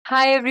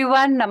Hi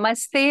everyone,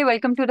 Namaste.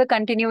 Welcome to the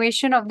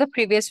continuation of the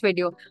previous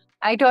video.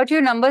 I taught you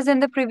numbers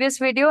in the previous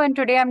video and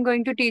today I'm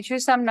going to teach you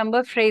some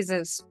number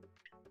phrases.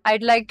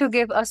 I'd like to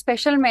give a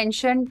special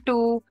mention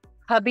to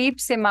Habib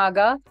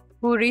Simaga,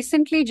 who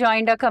recently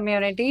joined our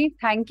community.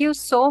 Thank you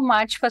so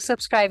much for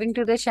subscribing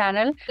to the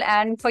channel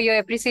and for your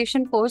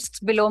appreciation posts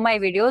below my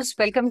videos.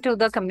 Welcome to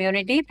the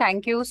community.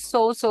 Thank you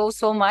so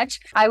much.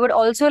 I would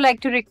also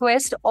like to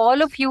request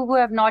all of you who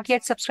have not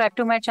yet subscribed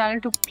to my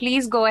channel to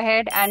please go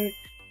ahead and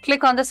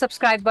click on the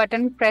subscribe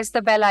button, press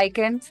the bell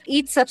icon.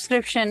 Each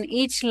subscription,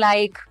 each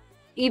like,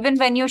 even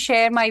when you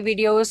share my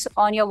videos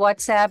on your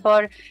WhatsApp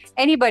or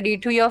anybody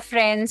to your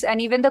friends, and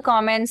even the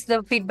comments,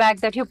 the feedback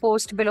that you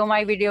post below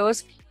my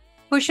videos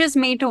pushes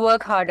me to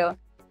work harder.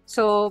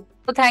 So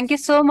thank you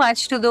so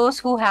much to those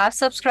who have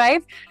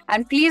subscribed,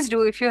 and please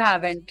do if you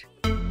haven't.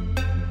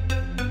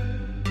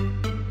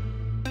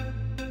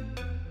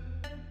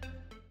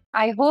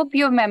 I hope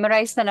you've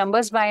memorized the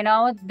numbers by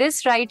now.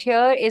 This right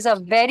here is a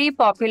very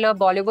popular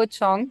Bollywood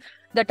song,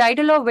 the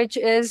title of which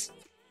is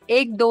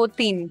Ek Do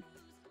Teen.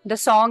 The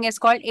song is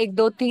called Ek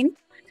Do Teen,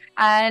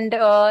 and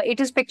it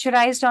is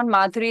picturized on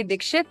Madhuri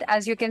Dixit,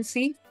 as you can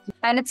see.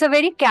 And it's a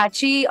very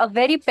catchy, a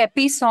very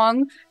peppy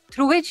song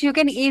through which you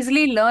can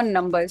easily learn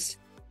numbers.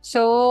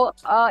 So,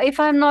 if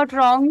I'm not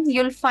wrong,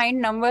 you'll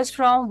find numbers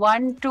from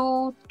 1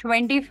 to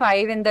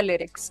 25 in the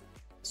lyrics.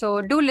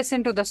 So, do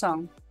listen to the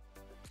song.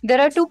 There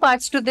are two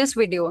parts to this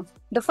video.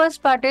 The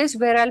first part is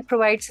where I'll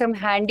provide some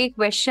handy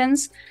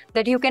questions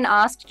that you can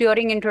ask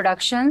during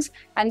introductions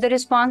and the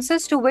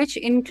responses to which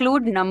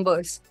include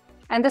numbers.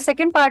 And the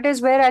second part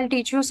is where I'll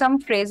teach you some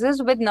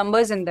phrases with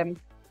numbers in them.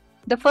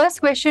 The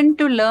first question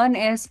to learn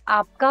is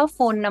Aapka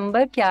phone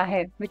number kya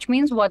hai? Which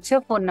means what's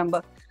your phone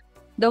number?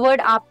 The word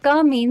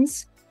Aapka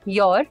means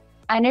your,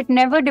 and it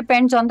never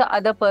depends on the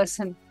other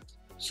person.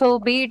 So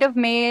be it of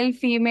male,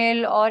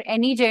 female or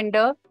any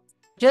gender,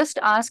 just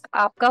ask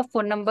आपका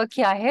phone number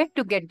क्या है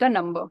to get the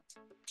number.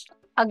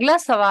 अगला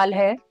सवाल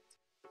है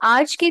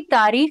आज की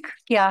तारीख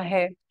क्या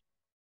है?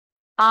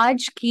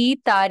 आज की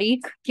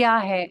तारीख क्या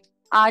है?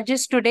 आज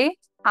is today.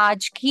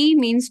 आज की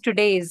means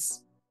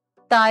today's.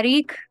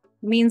 तारीख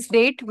means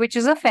date, which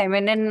is a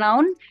feminine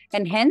noun,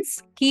 and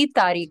hence की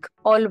तारीख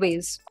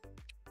always.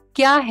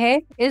 क्या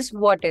है is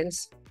what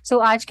is.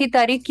 So आज की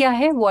तारीख क्या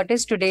है? What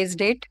is today's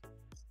date?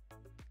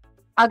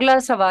 अगला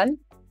सवाल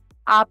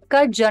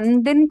आपका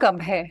जन्मदिन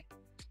कब है?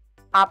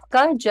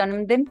 आपका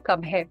जन्मदिन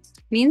कब है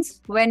means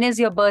when is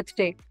your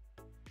birthday.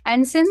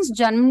 And since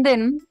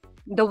जन्मदिन,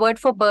 the word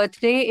for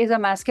birthday is a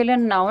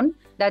masculine noun,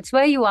 that's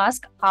why you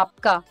ask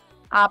आपका.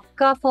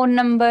 आपका phone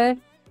number,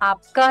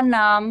 आपका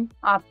नाम,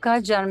 आपका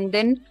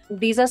जन्मदिन.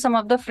 These are some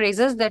of the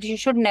phrases that you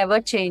should never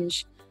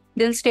change.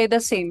 They'll stay the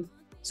same.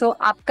 So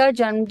आपका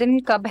जन्मदिन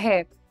कब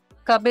है?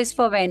 कब is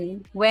for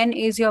when. When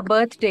is your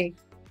birthday?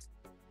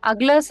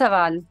 अगला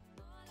सवाल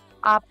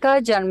आपका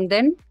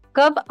जन्मदिन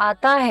कब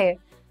आता है?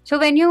 So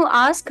when you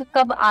ask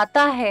कब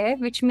आता है,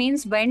 which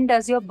means when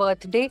does your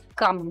birthday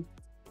come?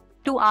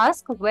 To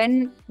ask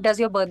when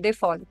does your birthday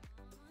fall?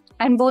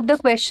 And both the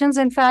questions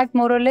in fact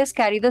more or less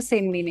carry the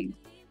same meaning.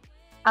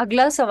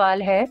 अगला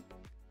सवाल है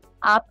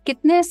आप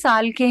कितने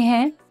साल के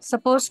हैं?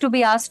 Supposed to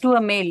be asked to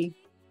a male.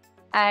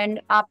 And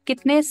आप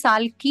कितने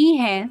साल की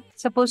हैं?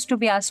 Supposed to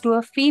be asked to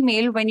a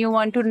female when you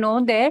want to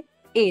know their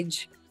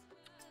age.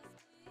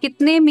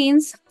 कितने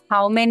means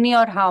how many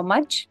or how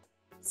much.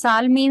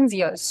 Saal means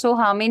years. So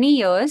how many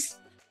years?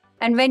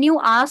 And when you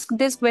ask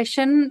this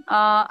question,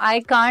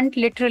 I can't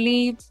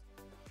literally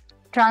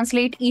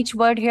translate each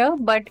word here,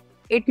 but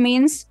it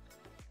means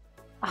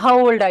how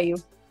old are you?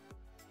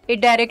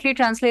 It directly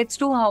translates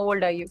to how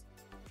old are you?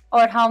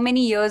 Or how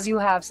many years you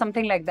have,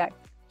 something like that.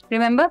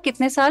 Remember,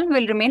 kitne saal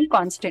will remain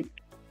constant.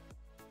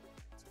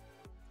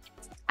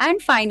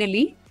 And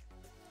finally,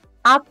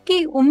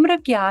 aapki umr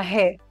kya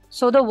hai?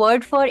 So the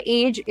word for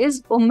age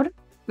is umr,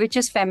 which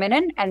is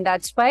feminine, and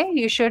that's why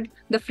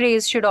the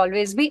phrase should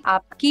always be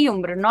आपकी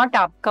उम्र, not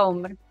आपका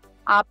उम्र.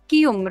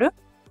 आपकी उम्र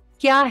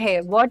क्या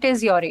है? What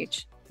is your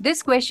age?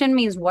 This question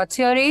means what's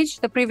your age?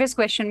 The previous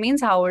question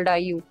means how old are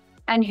you?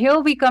 And here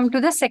we come to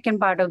the second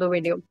part of the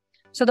video.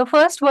 So the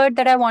first word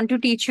that I want to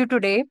teach you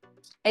today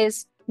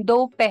is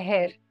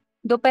दोपहर.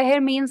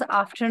 दोपहर means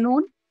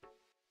afternoon,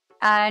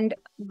 and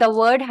the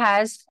word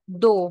has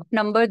दो,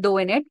 number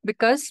दो in it,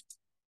 because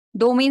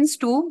do means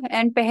two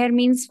and peher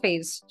means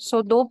phase.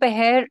 So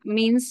dopeher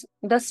means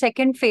the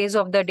second phase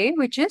of the day,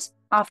 which is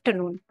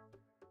afternoon.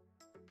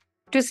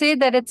 To say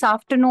that it's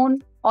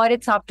afternoon or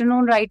it's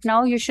afternoon right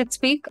now, you should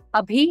speak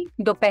abhi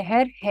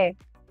dopeher hai.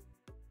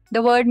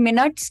 The word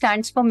minute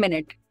stands for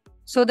minute.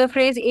 So the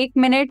phrase ek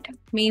minute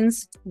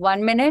means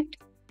 1 minute,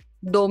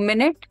 do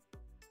minute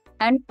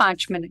and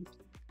 5 minute.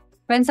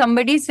 When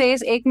somebody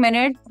says ek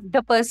minute,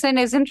 the person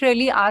isn't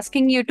really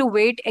asking you to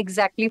wait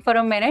exactly for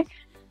a minute.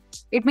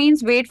 It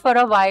means wait for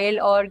a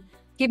while or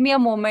give me a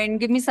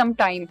moment, give me some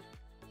time.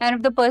 And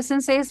if the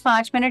person says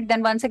 5 minutes,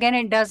 then once again,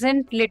 it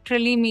doesn't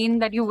literally mean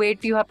that you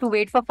have to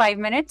wait for 5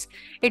 minutes.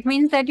 It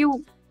means that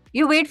you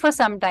wait for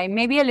some time,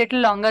 maybe a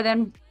little longer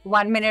than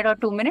 1 minute or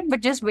 2 minutes,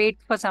 but just wait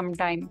for some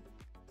time.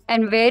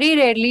 And very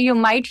rarely you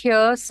might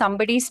hear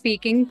somebody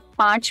speaking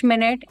 5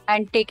 minutes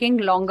and taking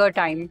longer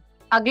time.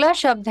 अगला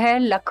शब्द है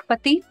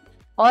लखपति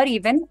or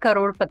even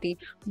Crorepati.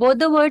 Both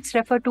the words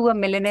refer to a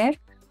millionaire.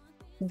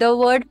 The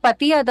word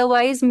pati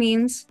otherwise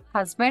means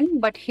husband,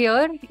 but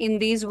here in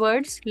these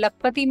words,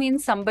 lakpati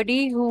means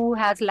somebody who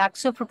has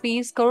lakhs of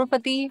rupees.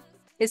 Crorepati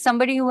is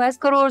somebody who has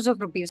crores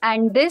of rupees.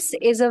 And this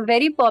is a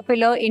very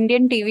popular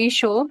Indian TV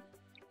show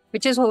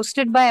which is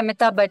hosted by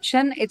Amitabh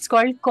Bachchan. It's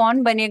called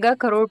Kaun Banega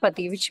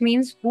Crorepati, which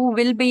means who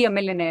will be a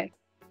millionaire.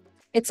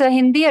 It's a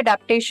Hindi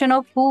adaptation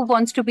of Who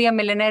Wants to be a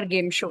Millionaire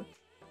game show.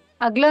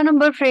 अगला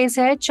number phrase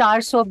है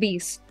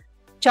 420.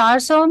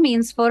 400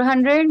 means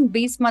 400,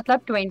 20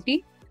 मतलब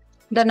 20.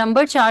 The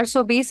number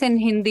 420 in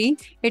Hindi,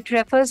 it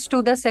refers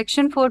to the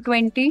section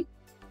 420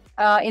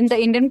 in the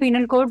Indian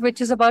Penal Code,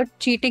 which is about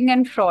cheating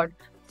and fraud.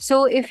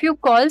 So if you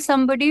call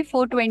somebody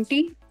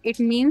 420, it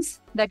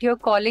means that you're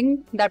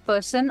calling that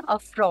person a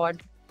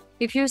fraud.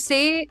 If you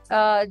say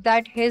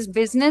that his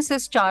business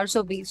is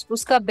 420,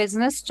 उसका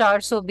business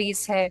 420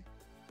 है.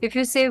 If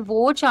you say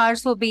वो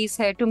 420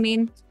 है to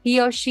mean he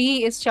or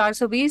she is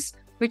 420,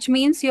 which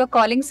means you're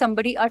calling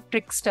somebody a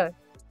trickster.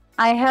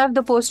 I have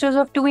the posters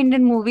of 2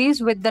 Indian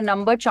movies with the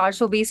number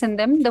 420 in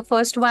them. The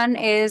first one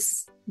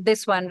is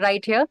this one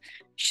right here,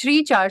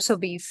 Shri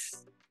 420.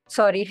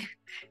 Sorry,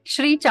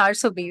 Shri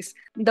 420.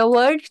 The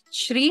word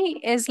Shri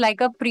is like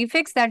a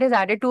prefix that is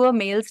added to a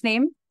male's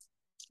name.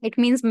 It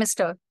means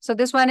Mr. So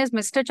this one is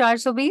Mr.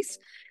 420.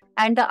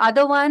 And the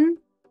other one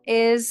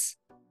is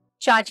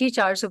Chachi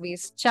 420.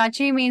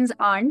 Chachi means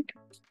aunt.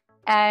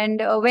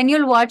 And when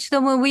you'll watch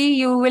the movie,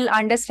 you will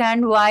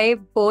understand why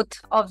both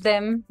of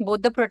them,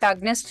 both the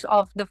protagonists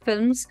of the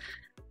films,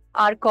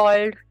 are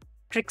called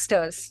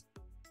tricksters.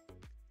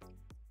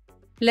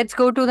 Let's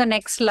go to the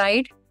next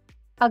slide.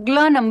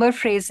 अगला number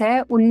phrase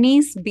है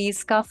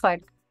 19-20 का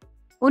फर्क.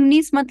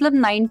 19 मतलब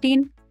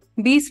 19,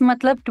 20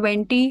 मतलब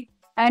 20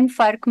 and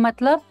फर्क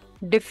मतलब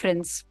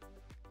difference.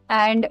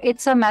 And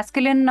it's a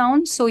masculine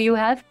noun, so you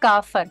have का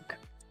फर्क.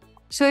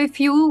 So if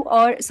you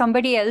or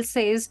somebody else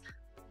says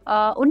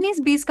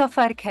 19-20 का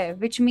फर्क है,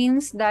 which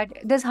means that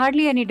there's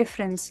hardly any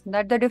difference,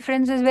 that the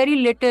difference is very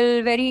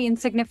little, very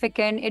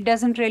insignificant, it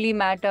doesn't really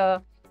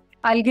matter.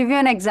 I'll give you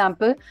an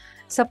example.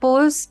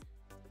 Suppose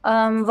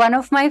one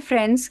of my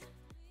friends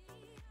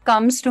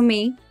comes to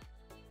me,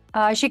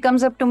 she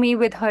comes up to me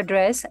with her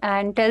dress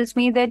and tells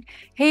me that,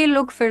 hey,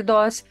 look,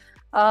 Firdaus,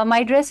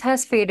 my dress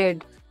has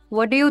faded.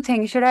 What do you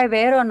think? Should I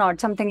wear or not?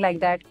 Something like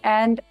that.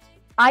 And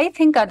I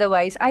think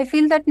otherwise. I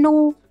feel that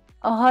no,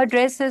 her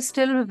dress is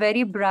still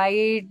very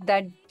bright,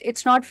 that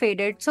it's not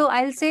faded. So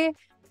I'll say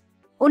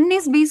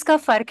 19-20 का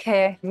फर्क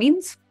है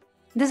means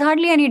there's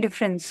hardly any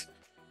difference.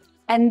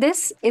 And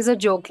this is a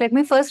joke. Let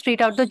me first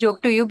read out the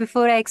joke to you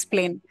before I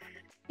explain.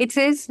 It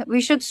says we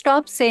should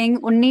stop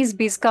saying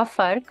 19-20 का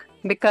फर्क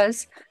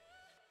because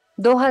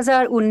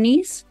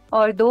 2019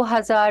 और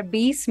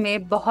 2020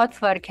 में बहुत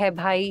फर्क है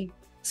भाई.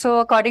 So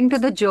according to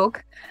the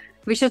joke,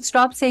 we should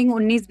stop saying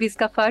 19-20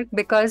 का फर्क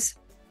because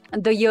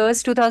the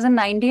years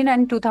 2019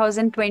 and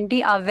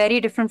 2020 are very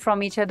different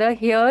from each other.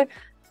 Here,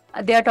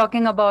 they are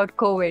talking about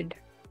COVID.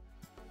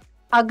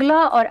 अगला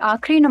और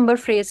आखिरी नंबर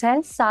फ्रेज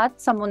है 7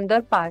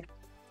 समुंदर पार.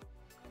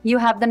 You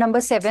have the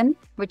number 7,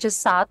 which is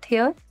सात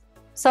here.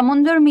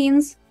 Samundar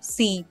means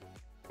sea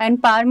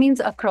and par means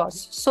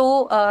across.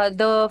 So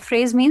the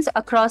phrase means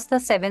across the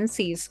 7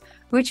 seas,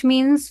 which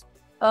means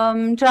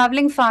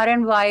traveling far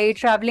and wide,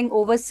 traveling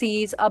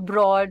overseas,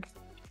 abroad.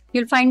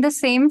 You'll find the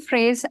same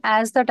phrase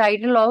as the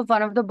title of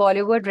one of the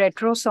Bollywood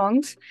retro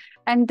songs.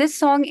 And this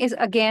song is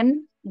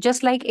again,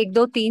 just like Ek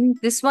Do Teen,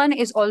 this one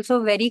is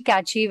also very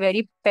catchy,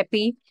 very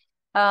peppy.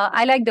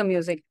 I like the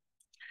music.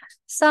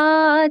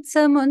 Saat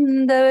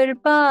samundar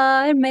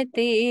par mein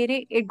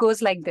tere. It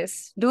goes like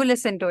this. Do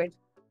listen to it.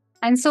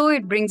 And so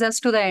it brings us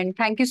to the end.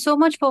 Thank you so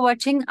much for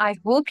watching. I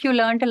hope you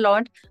learned a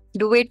lot.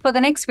 Do wait for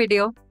the next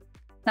video.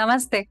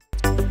 Namaste.